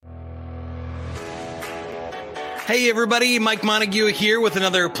Hey everybody, Mike Montague here with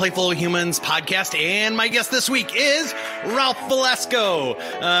another Playful Humans podcast, and my guest this week is Ralph Velasco.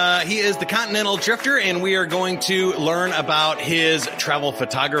 He is the Continental Drifter, and we are going to learn about his travel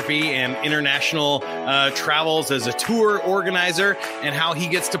photography and international travels as a tour organizer and how he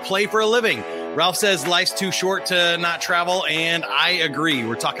gets to play for a living. Ralph says life's too short to not travel, and I agree.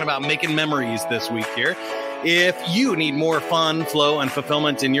 We're talking about making memories this week here. If you need more fun, flow, and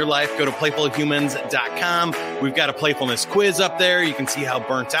fulfillment in your life, go to playfulhumans.com. We've got a playfulness quiz up there. You can see how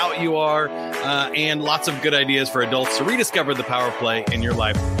burnt out you are, and lots of good ideas for adults to rediscover the power of play in your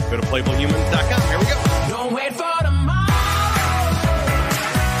life. Go to playfulhumans.com. Here we go. Don't wait for tomorrow.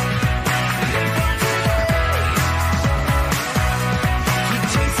 Keep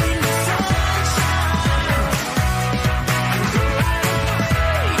chasing the sunshine. Go right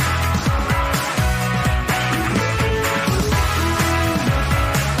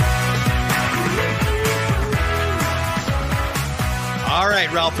All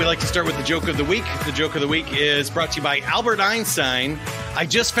right, Ralph, we like to start with the joke of the week. The joke of the week is brought to you by Albert Einstein. I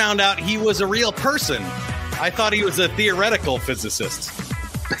just found out he was a real person. I thought he was a theoretical physicist.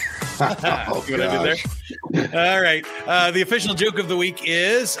 Oh, See what I did there? All right. The official joke of the week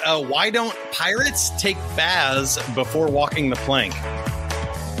is, why don't pirates take baths before walking the plank?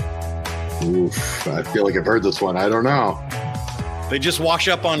 Oof, I feel like I've heard this one. I don't know. They just wash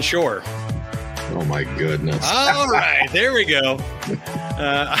up on shore. Oh, my goodness. All right. There we go.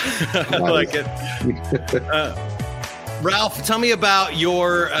 I like it. Ralph, tell me about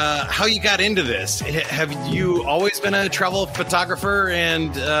your how you got into this. Have you always been a travel photographer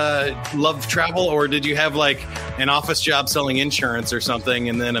and love travel, or did you have like an office job selling insurance or something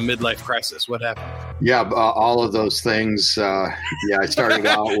and then a midlife crisis? What happened? Yeah, all of those things. I started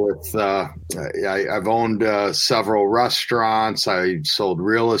out with, I've owned several restaurants. I sold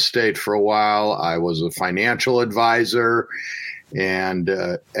real estate for a while. I was a financial advisor. And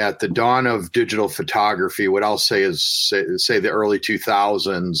at the dawn of digital photography, what I'll say is, say the early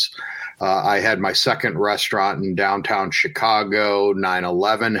 2000s, I had my second restaurant in downtown Chicago.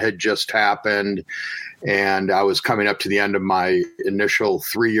 9/11 had just happened, and I was coming up to the end of my initial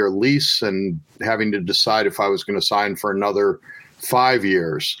 3-year lease and having to decide if I was going to sign for another 5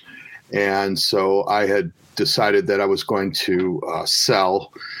 years. And so I had decided that I was going to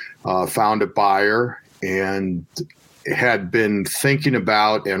sell, found a buyer, and had been thinking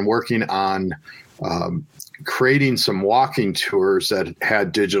about and working on creating some walking tours that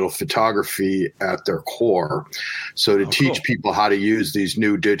had digital photography at their core. So to teach people how to use these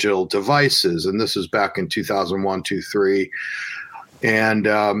new digital devices. And this is back in 2001, 2003. And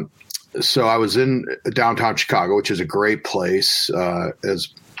so I was in downtown Chicago, which is a great place, as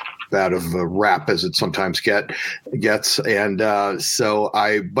bad of a rap as it sometimes gets. And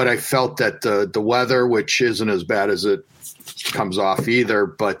but I felt that the weather, which isn't as bad as it comes off either,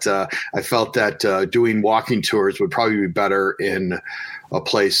 but I felt that doing walking tours would probably be better in a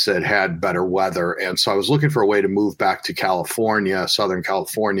place that had better weather. And so I was looking for a way to move back to California, Southern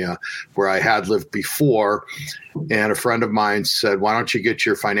California, where I had lived before. And a friend of mine said, why don't you get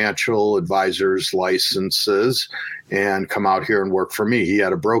your financial advisor's licenses and come out here and work for me? He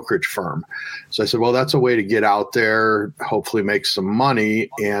had a brokerage firm. So I said, well, that's a way to get out there, hopefully make some money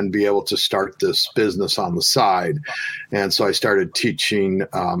and be able to start this business on the side. And so I started teaching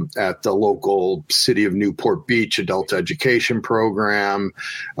at the local City of Newport Beach adult education program,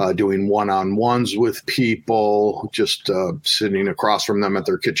 doing one-on-ones with people, just sitting across from them at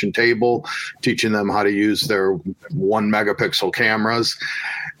their kitchen table, teaching them how to use their 1 megapixel cameras,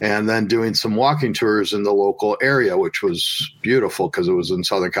 and then doing some walking tours in the local area, which was beautiful because it was in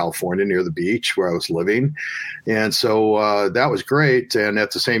Southern California near the beach where I was living. And so that was great. And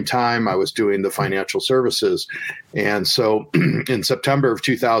at the same time, I was doing the financial services. And so in September of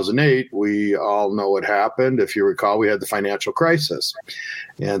 2008, we all know what happened. If you recall, we had the financial crisis.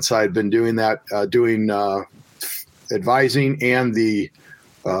 And so I'd been doing that, advising and the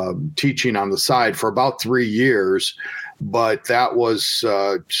teaching on the side for about 3 years. But that was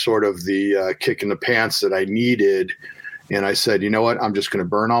sort of the kick in the pants that I needed. And I said, you know what, I'm just going to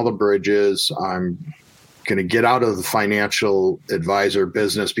burn all the bridges. I'm going to get out of the financial advisor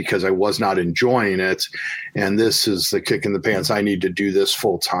business because I was not enjoying it. And this is the kick in the pants. I need to do this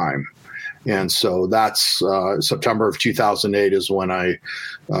full time. And so that's September of 2008 is when I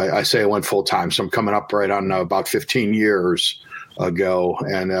say I went full time. So I'm coming up right on about 15 years ago,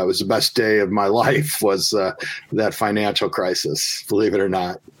 and it was the best day of my life was that financial crisis, believe it or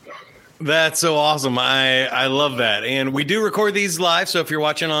not. That's so awesome. I love that. And we do record these live. So if you're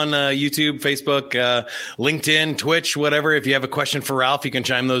watching on YouTube, Facebook, LinkedIn, Twitch, whatever, if you have a question for Ralph, you can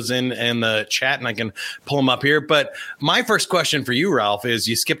chime those in the chat and I can pull them up here. But my first question for you, Ralph, is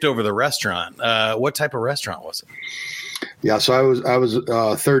you skipped over the restaurant. What type of restaurant was it? Yeah, so I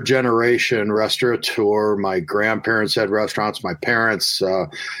was third generation restaurateur. My grandparents had restaurants. My parents were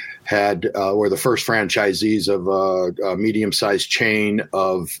the first franchisees of a medium-sized chain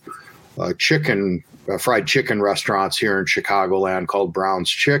of fried chicken restaurants here in Chicagoland called Brown's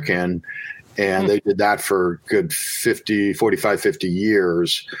Chicken. And they did that for good 45, 50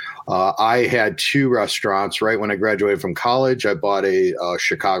 years. I had two restaurants. Right when I graduated from college, I bought a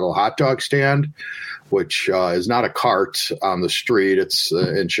Chicago hot dog stand, which is not a cart on the street. It's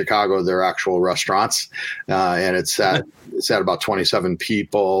in Chicago, they're actual restaurants. And it's at about 27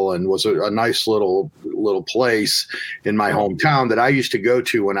 people and was a nice little place in my hometown that I used to go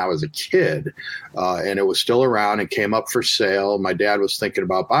to when I was a kid. And it was still around and came up for sale. My dad was thinking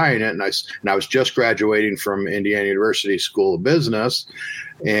about buying it. And I was just graduating from Indiana University School of Business.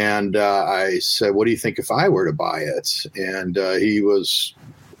 And I said, what do you think if I were to buy it? And he was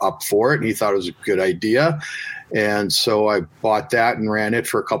up for it and he thought it was a good idea. And so I bought that and ran it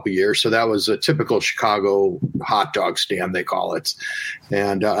for a couple of years. So that was a typical Chicago hot dog stand, they call it.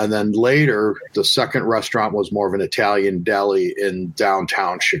 And then later, the second restaurant was more of an Italian deli in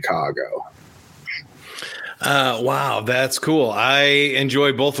downtown Chicago. Wow, that's cool. I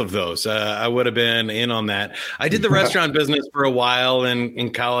enjoy both of those. I would have been in on that. I did the restaurant business for a while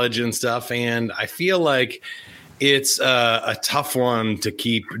in college and stuff, and I feel like it's a tough one to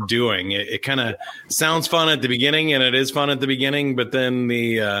keep doing. It kind of sounds fun at the beginning, and it is fun at the beginning, but then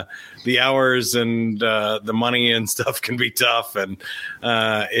the hours and the money and stuff can be tough, and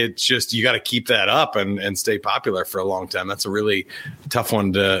it's just you got to keep that up and stay popular for a long time. That's a really tough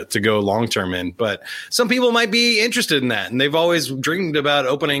one to go long term in. But some people might be interested in that, and they've always dreamed about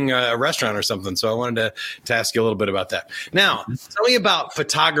opening a restaurant or something. So I wanted to ask you a little bit about that. Now, tell me about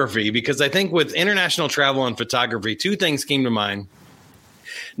photography, because I think with international travel and photography, two things came to mind.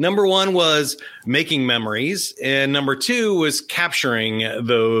 Number one was making memories, and number two was capturing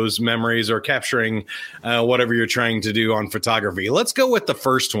those memories or capturing whatever you're trying to do on photography. Let's go with the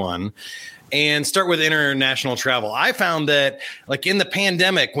first one and start with international travel. I found that, like, in the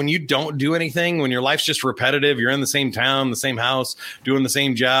pandemic, when you don't do anything, when your life's just repetitive, you're in the same town, the same house, doing the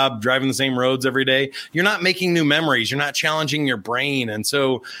same job, driving the same roads every day, you're not making new memories. You're not challenging your brain. And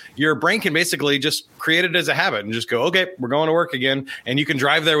so your brain can basically just create it as a habit and just go, okay, we're going to work again. And you can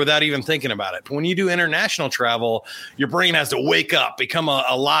drive there without even thinking about it. But when you do international travel, your brain has to wake up, become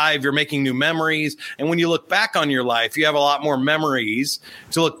alive. You're making new memories. And when you look back on your life, you have a lot more memories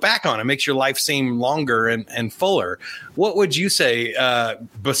to look back on. It makes your life seem longer and fuller. What would you say,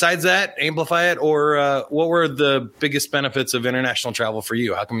 besides that, amplify it, or what were the biggest benefits of international travel for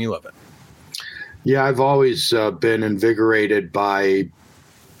you? How come you love it? Yeah, I've always been invigorated by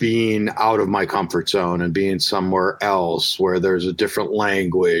being out of my comfort zone and being somewhere else where there's a different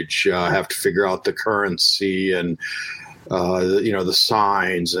language. I have to figure out the currency and the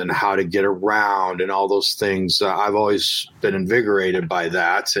signs and how to get around and all those things. I've always been invigorated by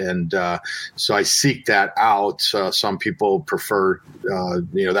that. And so I seek that out. Some people prefer,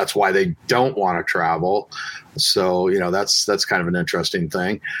 that's why they don't want to travel. So, that's kind of an interesting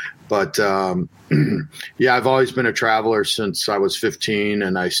thing. But yeah, I've always been a traveler since I was 15,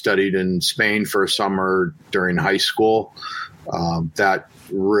 and I studied in Spain for a summer during high school. That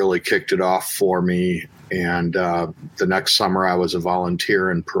really kicked it off for me. And the next summer I was a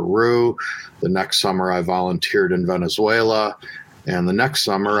volunteer in Peru. The next summer I volunteered in Venezuela. And the next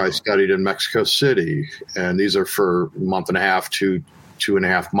summer I studied in Mexico City. And these are for a month and a half to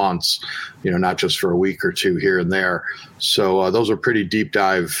 2.5 months, not just for a week or two here and there. So those are pretty deep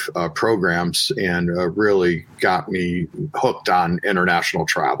dive programs and really got me hooked on international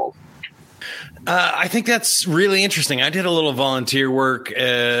travel. I think that's really interesting. I did a little volunteer work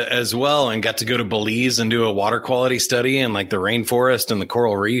as well and got to go to Belize and do a water quality study in like the rainforest and the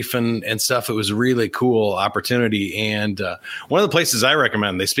coral reef and stuff. It was a really cool opportunity. And one of the places I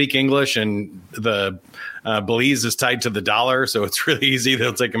recommend, they speak English, and the Belize is tied to the dollar, so it's really easy.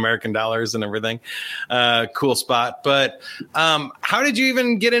 They'll take American dollars and everything. Cool spot. But how did you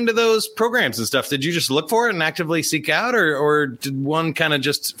even get into those programs and stuff? Did you just look for it and actively seek out, or did one kind of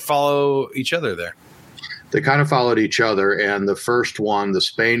just follow each other there? They kind of followed each other. And the first one, the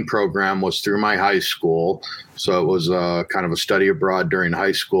Spain program, was through my high school. So it was kind of a study abroad during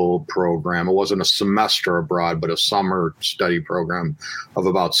high school program. It wasn't a semester abroad, but a summer study program of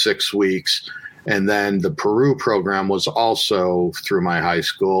about 6 weeks. And then the Peru program was also through my high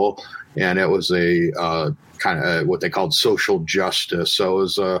school. and it was a kind of what they called social justice. So it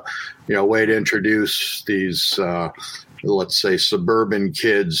was a way to introduce these let's say suburban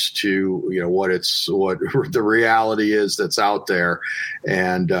kids to what the reality is that's out there,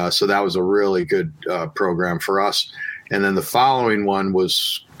 and so that was a really good program for us. And then the following one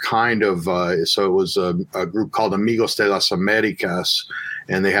was kind of so it was a group called Amigos de las Americas,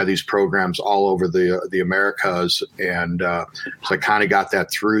 and they had these programs all over the Americas, and so I kind of got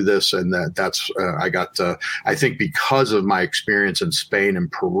that through this, and that's I got I think because of my experience in Spain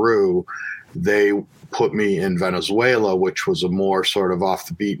and Peru, they put me in Venezuela, which was a more sort of off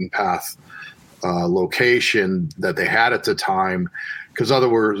the beaten path location that they had at the time, because other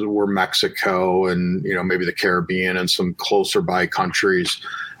words were Mexico and maybe the Caribbean and some closer by countries.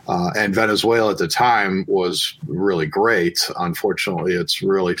 And Venezuela at the time was really great. Unfortunately, it's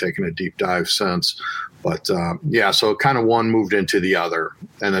really taken a deep dive since. But so kind of one moved into the other.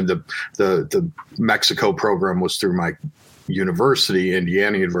 And then the Mexico program was through my university,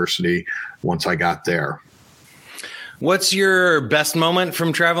 Indiana University, once I got there. What's your best moment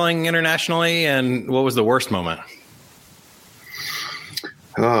from traveling internationally, and what was the worst moment?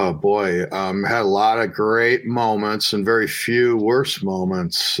 Oh boy, had a lot of great moments and very few worst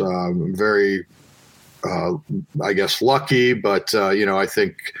moments. Very, I guess, lucky, but I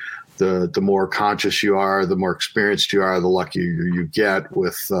think the more conscious you are, the more experienced you are, the luckier you get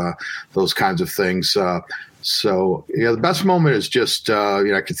with those kinds of things. So the best moment is just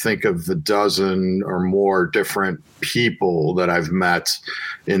I could think of a dozen or more different people that I've met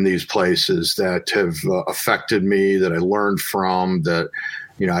in these places that have affected me, that I learned from, that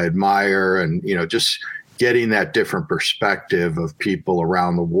I admire, and just getting that different perspective of people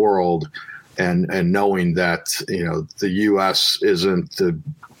around the world, and knowing that the U.S. isn't the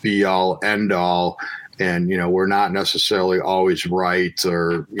be all end all, and we're not necessarily always right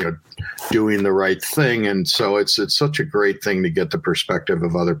or doing the right thing, and so it's such a great thing to get the perspective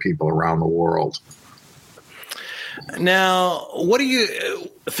of other people around the world. Now, what do you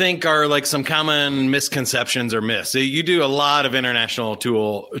think are like some common misconceptions or myths? You do a lot of international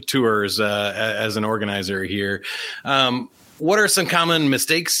tours as an organizer here. What are some common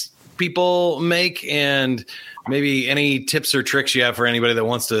mistakes people make, and maybe any tips or tricks you have for anybody that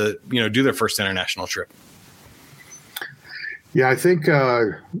wants to, do their first international trip? Yeah, I think,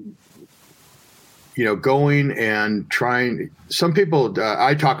 going and trying. Some people,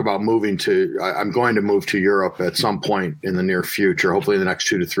 I talk about I'm going to move to Europe at some point in the near future, hopefully in the next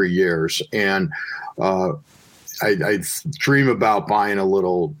 2 to 3 years. And I dream about buying a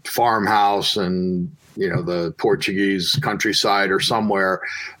little farmhouse and, the Portuguese countryside or somewhere.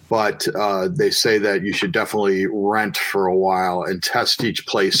 But they say that you should definitely rent for a while and test each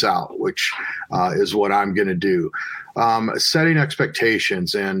place out, which is what I'm going to do. Setting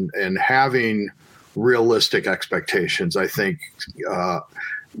expectations and having realistic expectations, I think,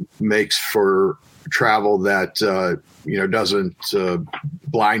 makes for travel that doesn't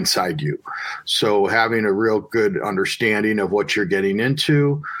blindside you. So having a real good understanding of what you're getting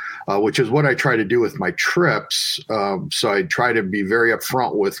into, which is what I try to do with my trips. So I try to be very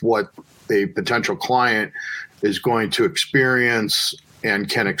upfront with what a potential client is going to experience and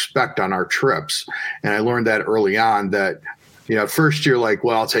can expect on our trips. And I learned that early on, that at first you're like,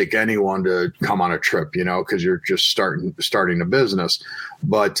 well, I'll take anyone to come on a trip, because you're just starting a business.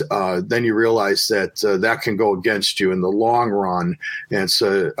 But then you realize that that can go against you in the long run. And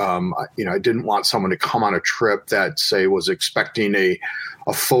so, I didn't want someone to come on a trip that, say, was expecting a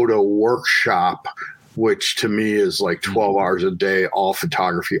photo workshop, which to me is like 12 hours a day, all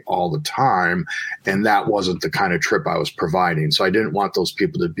photography all the time. And that wasn't the kind of trip I was providing. So I didn't want those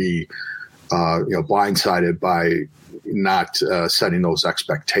people to be, blindsided by not setting those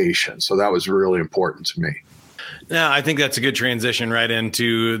expectations. So that was really important to me. Now, I think that's a good transition right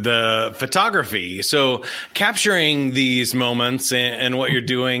into the photography. So capturing these moments and what you're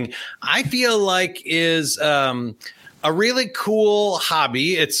doing, I feel like is a really cool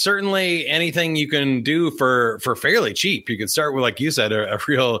hobby. It's certainly anything you can do for fairly cheap. You can start with, like you said, a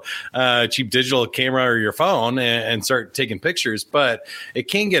real cheap digital camera or your phone and start taking pictures, but it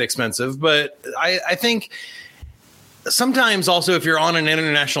can get expensive. But I think sometimes also, if you're on an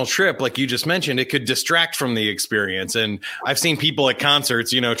international trip, like you just mentioned, it could distract from the experience. And I've seen people at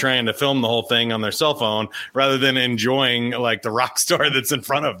concerts, trying to film the whole thing on their cell phone rather than enjoying like the rock star that's in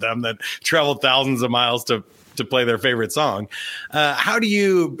front of them that traveled thousands of miles to play their favorite song.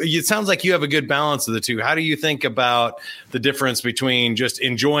 It sounds like you have a good balance of the two. How do you think about the difference between just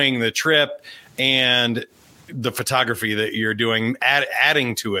enjoying the trip and the photography that you're doing,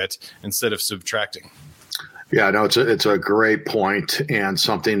 adding to it instead of subtracting? Yeah, no, it's a great point, and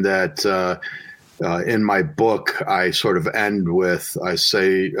something that in my book I sort of end with. I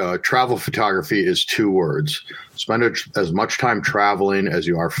say travel photography is 2 words: spend as much time traveling as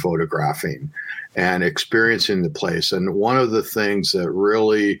you are photographing and experiencing the place. And one of the things that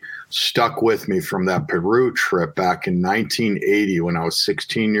really stuck with me from that Peru trip back in 1980, when I was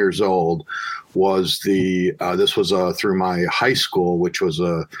 16 years old, was this was through my high school, which was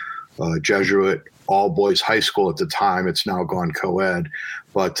a Jesuit all boys high school at the time. It's now gone co-ed,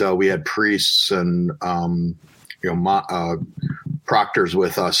 but we had priests and proctors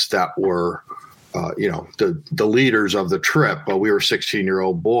with us that were the leaders of the trip. But we were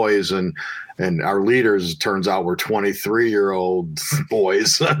 16-year-old boys, and our leaders, it turns out, were 23-year-old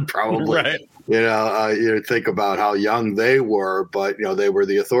boys. Probably, right. You think about how young they were, but they were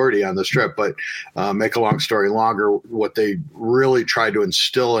the authority on this trip. But make a long story longer, what they really tried to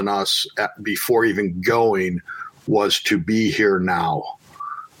instill in us before even going was to be here now.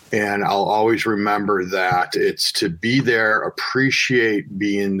 And I'll always remember that. It's to be there, appreciate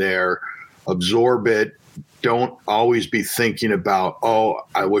being there, absorb it. Don't always be thinking about, oh,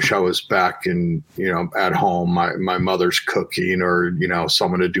 I wish I was back in, at home, my mother's cooking, or,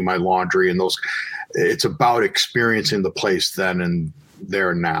 someone to do my laundry and those. It's about experiencing the place then and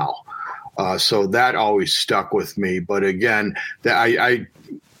there now. So that always stuck with me. But again,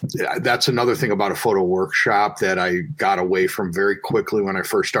 that's another thing about a photo workshop that I got away from very quickly when I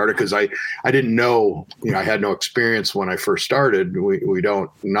first started, because I didn't know, I had no experience when I first started. We don't,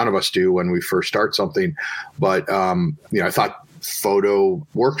 none of us do when we first start something. But, I thought photo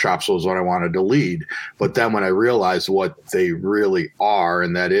workshops was what I wanted to lead. But then when I realized what they really are,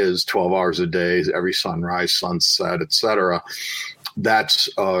 and that is 12 hours a day, every sunrise, sunset, etc., that's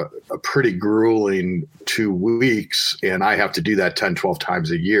a pretty grueling 2 weeks. And I have to do that 10, 12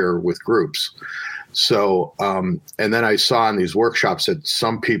 times a year with groups. So, and then I saw in these workshops that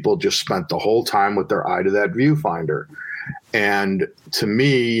some people just spent the whole time with their eye to that viewfinder. And to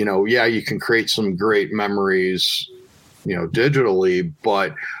me, you can create some great memories, digitally,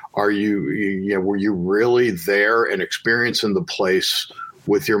 but were you really there and experiencing the place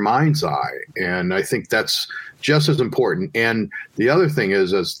with your mind's eye? And I think that's just as important. And the other thing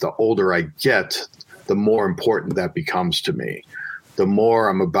is, as the older I get, the more important that becomes to me. The more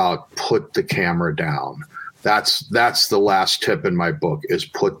I'm about put the camera down. That's the last tip in my book, is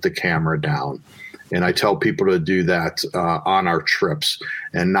put the camera down. And I tell people to do that on our trips,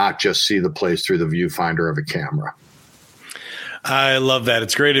 and not just see the place through the viewfinder of a camera. I love that.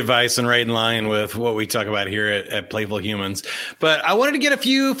 It's great advice and right in line with what we talk about here at Playful Humans. But I wanted to get a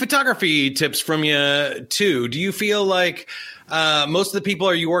few photography tips from you too. Do you feel like most of the people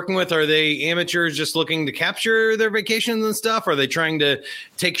are you working with, are they amateurs just looking to capture their vacations and stuff? Are they trying to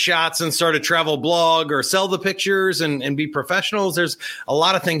take shots and start a travel blog or sell the pictures and be professionals? There's a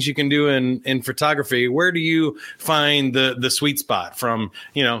lot of things you can do in photography. Where do you find the sweet spot from,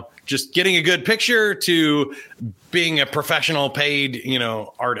 just getting a good picture to being a professional paid,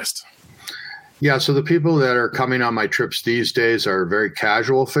 artist? Yeah, so the people that are coming on my trips these days are very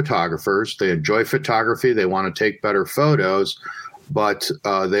casual photographers. They enjoy photography. They want to take better photos, but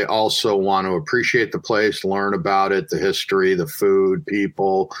they also want to appreciate the place, learn about it, the history, the food,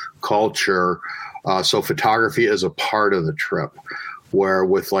 people, culture. So photography is a part of the trip, where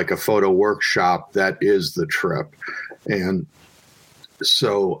with like a photo workshop, that is the trip. And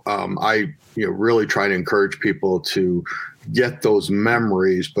so I really try to encourage people to get those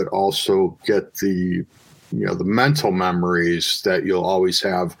memories, but also get the mental memories that you'll always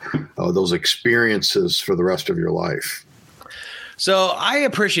have, those experiences for the rest of your life. So I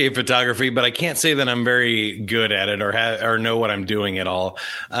appreciate photography, but I can't say that I'm very good at it or know what I'm doing at all.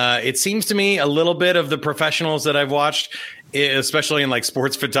 It seems to me a little bit of the professionals that I've watched, especially in like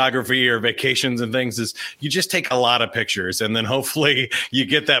sports photography or vacations and things, is you just take a lot of pictures and then hopefully you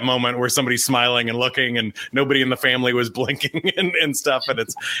get that moment where somebody's smiling and looking and nobody in the family was blinking and stuff. And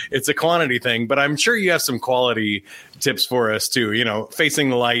it's a quantity thing, but I'm sure you have some quality tips for us too, facing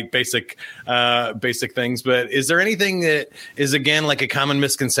the light, basic things. But is there anything that is, again, like a common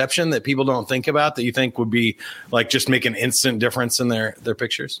misconception that people don't think about that you think would be like just make an instant difference in their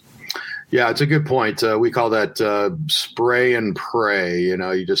pictures? Yeah, it's a good point. We call that spray and pray.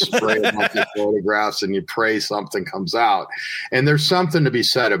 You just spray a bunch of photographs and you pray something comes out. And there's something to be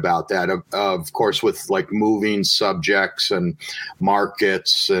said about that. Of course, with like moving subjects and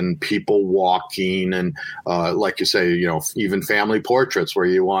markets and people walking and like you say, even family portraits where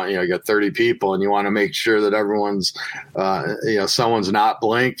you want, you got 30 people and you want to make sure that everyone's, someone's not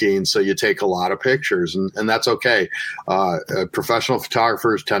blinking. So you take a lot of pictures and that's okay. Professional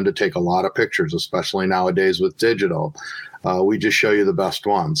photographers tend to take a lot of pictures, especially nowadays with digital. We just show you the best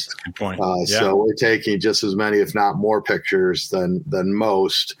ones. Good point. So we're taking just as many, if not more, pictures than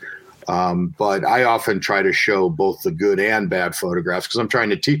most. But I often try to show both the good and bad photographs because I'm trying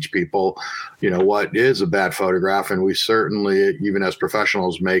to teach people, what is a bad photograph. And we certainly, even as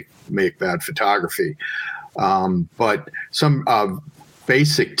professionals, make bad photography. But some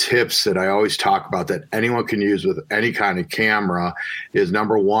basic tips that I always talk about that anyone can use with any kind of camera is,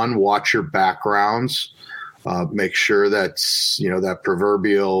 number one, watch your backgrounds. Make sure that, that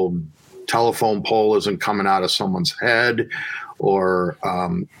proverbial telephone pole isn't coming out of someone's head, or,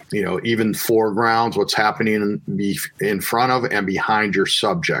 even foregrounds, what's happening in front of and behind your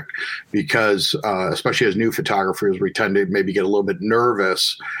subject. Because especially as new photographers, we tend to maybe get a little bit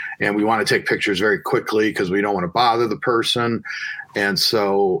nervous and we want to take pictures very quickly because we don't want to bother the person. And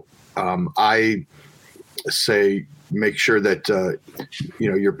so I say, make sure that,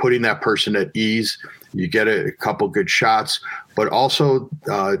 you're putting that person at ease. You get a couple good shots, but also,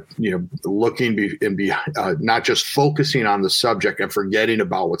 looking not just focusing on the subject and forgetting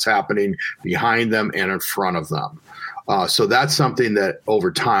about what's happening behind them and in front of them. So that's something that over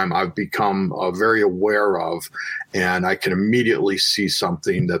time I've become very aware of, and I can immediately see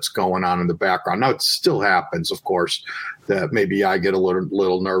something that's going on in the background. Now, it still happens, of course, that maybe I get a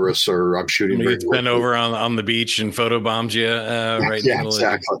little nervous, or I'm shooting. Maybe it's been over on the beach and photobombed you right yeah, in the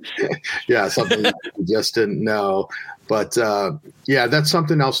exactly. Yeah, something that you just didn't know. But that's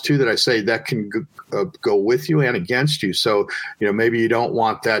something else too that I say that can go with you and against you. So, maybe you don't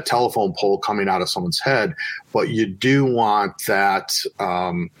want that telephone pole coming out of someone's head, but you do want that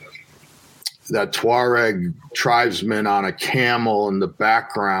that Tuareg tribesman on a camel in the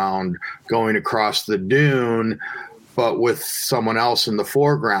background going across the dune, but with someone else in the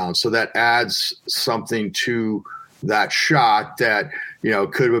foreground. So that adds something to that shot that,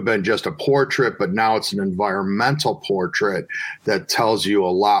 could have been just a portrait, but now it's an environmental portrait that tells you a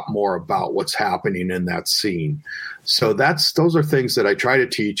lot more about what's happening in that scene. So those are things that I try to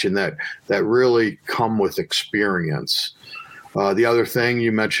teach, and that really come with experience. The other thing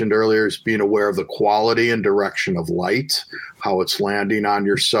you mentioned earlier is being aware of the quality and direction of light, how it's landing on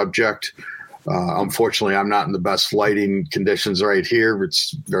your subject. Unfortunately, I'm not in the best lighting conditions right here.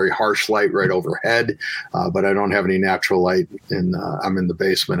 It's very harsh light right overhead, but I don't have any natural light, and I'm in the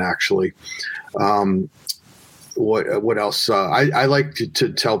basement, actually. What else? I like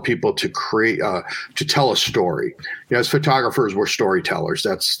to tell people to create, to tell a story. As photographers, we're storytellers.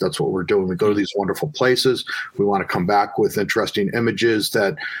 That's what we're doing. We go to these wonderful places. We want to come back with interesting images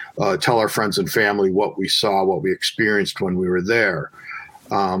that tell our friends and family what we saw, what we experienced when we were there.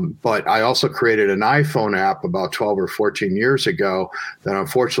 But I also created an iPhone app about 12 or 14 years ago that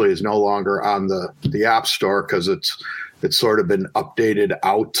unfortunately is no longer on the App Store because it's sort of been updated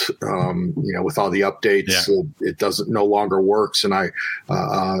out, with all the updates. Yeah. It no longer works. And I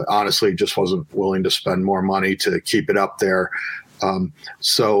honestly just wasn't willing to spend more money to keep it up there.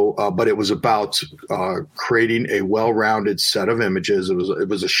 But it was about creating a well-rounded set of images. It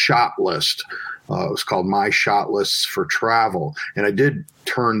was a shot list. It was called My Shot Lists for Travel. And I did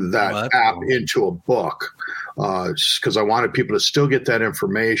turn that app into a book because I wanted people to still get that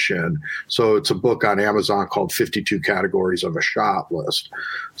information. So it's a book on Amazon called 52 Categories of a Shot List.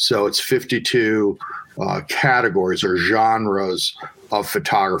 So it's 52 categories or genres of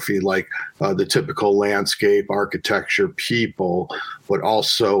photography, like the typical landscape, architecture, people, but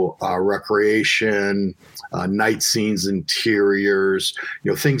also recreation, night scenes, interiors,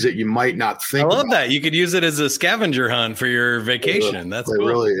 things that you might not think about. I love about. that. You could use it as a scavenger hunt for your vacation. That's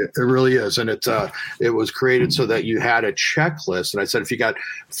cool. It really is. And it was created so that you had a checklist. And I said, if you got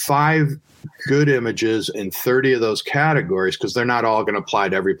 5 good images in 30 of those categories, because they're not all going to apply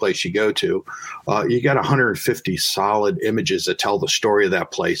to every place you go to, you got 150 solid images that tell the story of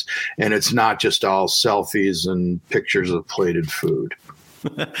that place. And it's not just all selfies and pictures of plated food.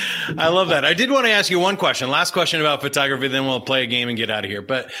 I love that. I did want to ask you one question. Last question about photography, then we'll play a game and get out of here.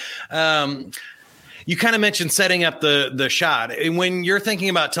 But you kind of mentioned setting up the shot. And when you're thinking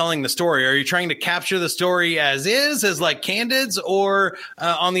about telling the story, are you trying to capture the story as like candids, or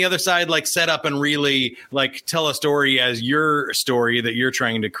on the other side, like set up and really like tell a story as your story that you're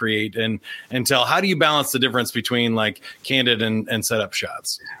trying to create and tell? How do you balance the difference between like candid and set up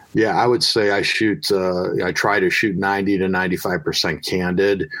shots? Yeah, I would say I try to shoot 90 to 95%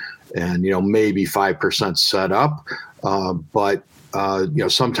 candid and, maybe 5% set up. But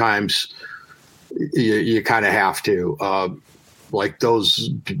sometimes you kind of have to, like those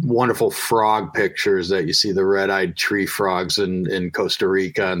wonderful frog pictures that you see, the red-eyed tree frogs in Costa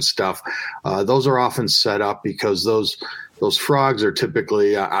Rica and stuff. Those are often set up because those those frogs are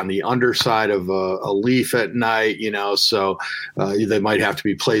typically on the underside of a leaf at night, so they might have to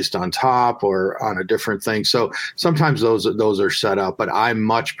be placed on top or on a different thing. So sometimes those are set up, but I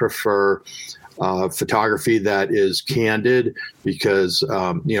much prefer photography that is candid because,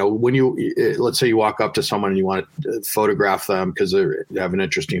 when let's say you walk up to someone and you want to photograph them because they have an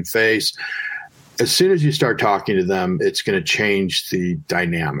interesting face. As soon as you start talking to them, it's going to change the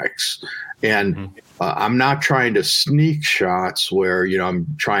dynamics. And I'm not trying to sneak shots where, I'm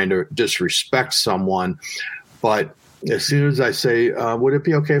trying to disrespect someone. But as soon as I say, would it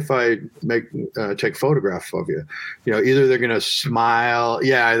be okay if I take a photograph of you? Either they're going to smile.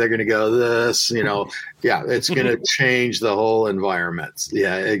 Yeah, they're going to go this, yeah, it's going to change the whole environment.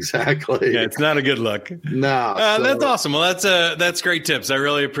 Yeah, exactly. Yeah, it's not a good look. No. That's awesome. Well, that's great tips. I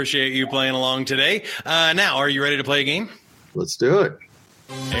really appreciate you playing along today. Now, are you ready to play a game? Let's do it.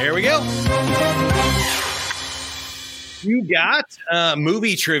 There we go. You got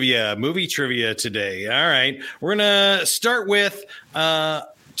movie trivia today. All right. We're going to start with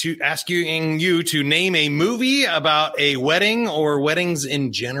asking you to name a movie about a wedding or weddings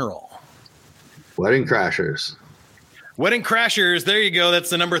in general. Wedding Crashers. Wedding Crashers. There you go. That's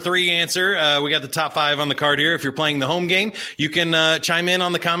the number 3 answer. We got the top 5 on the card here. If you're playing the home game, you can chime in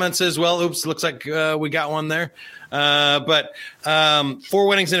on the comments as well. Oops, looks like we got one there. But 4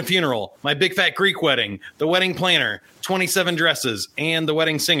 Weddings and a Funeral, My Big Fat Greek Wedding, The Wedding Planner, 27 Dresses, and The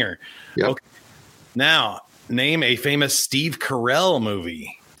Wedding Singer. Yep. Okay. Now, name a famous Steve Carell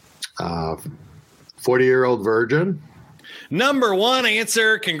movie. 40-Year-Old Virgin. Number 1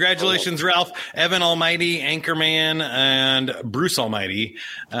 answer. Congratulations, Ralph. Evan Almighty, Anchorman, and Bruce Almighty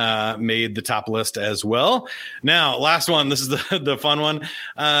made the top list as well. Now, last one. This is the fun one.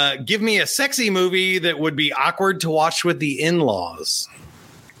 Give me a sexy movie that would be awkward to watch with the in-laws.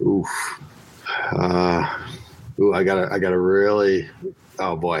 Oof. I gotta really.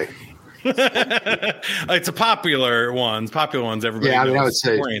 Oh boy. It's a popular ones. Everybody. Yeah, I knows. would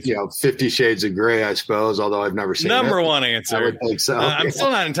say 50 Shades of Grey, I suppose. Although I've never seen number it. 1 answer. I would think so. I'm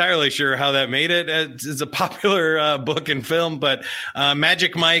still not entirely sure how that made it. It's a popular book and film, but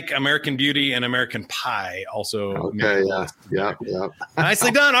Magic Mike, American Beauty, and American Pie also. Okay. Yeah.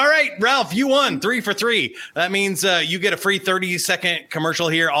 Nicely done. All right, Ralph, you won 3 for 3. That means you get a free 30-second commercial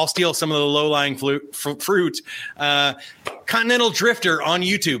here. I'll steal some of the low-lying fruit. Continental Drifter on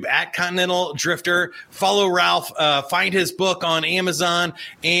YouTube at Continental Drifter. Follow Ralph. Find his book on Amazon,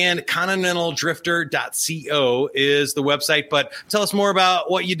 and continentaldrifter.co is the website. But tell us more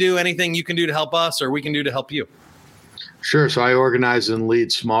about what you do, anything you can do to help us or we can do to help you. Sure. So I organize and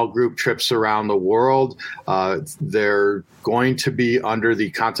lead small group trips around the world. They're going to be under the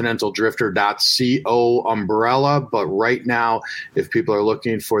continentaldrifter.co umbrella. But right now, if people are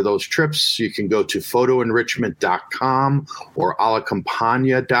looking for those trips, you can go to photoenrichment.com or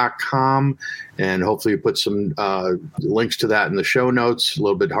alacampagna.com. And hopefully you put some links to that in the show notes. A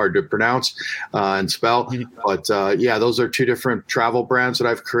little bit hard to pronounce and spell. But those are 2 different travel brands that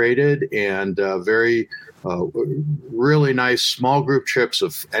I've created, and very really nice small group trips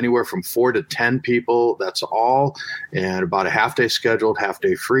of anywhere from 4 to 10 people. That's all. And about a half-day scheduled,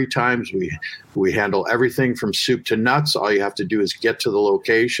 half-day free times. We handle everything from soup to nuts. All you have to do is get to the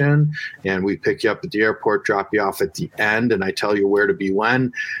location, and we pick you up at the airport, drop you off at the end, and I tell you where to be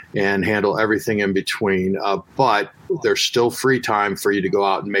when, and handle everything in between. But there's still free time for you to go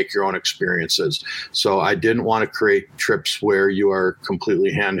out and make your own experiences. So I didn't want to create trips where you are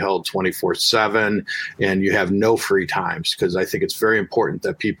completely handheld 24/7 and you have no free times, because I think it's very important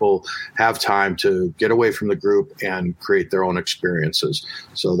that people have time to get away from the group and create their own experiences.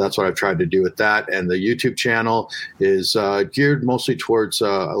 So that's what I've tried to do with that. And the YouTube channel is geared mostly towards,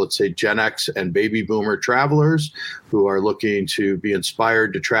 let's say, Gen X and baby boomer travelers who are looking to be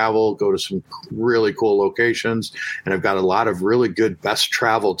inspired to travel, go to some really cool locations. And I've got a lot of really good best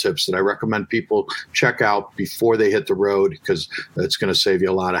travel tips that I recommend people check out before they hit the road, because it's going to save you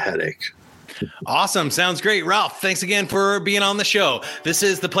a lot of headache. Awesome. Sounds great. Ralph, thanks again for being on the show. This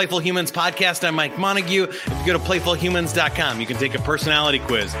is the Playful Humans Podcast. I'm Mike Montague. If you go to playfulhumans.com, you can take a personality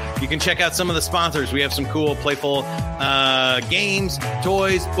quiz. You can check out some of the sponsors. We have some cool playful games,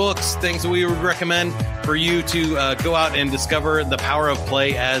 toys, books, things that we would recommend for you to go out and discover the power of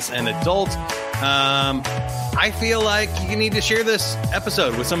play as an adult. I feel like you need to share this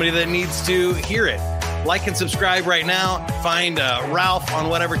episode with somebody that needs to hear it. Like and subscribe right now. Find Ralph on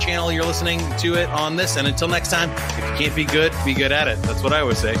whatever channel you're listening to it on this. And until next time, if you can't be good at it. That's what I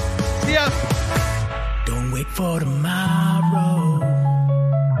always say. See ya. Don't wait for tomorrow.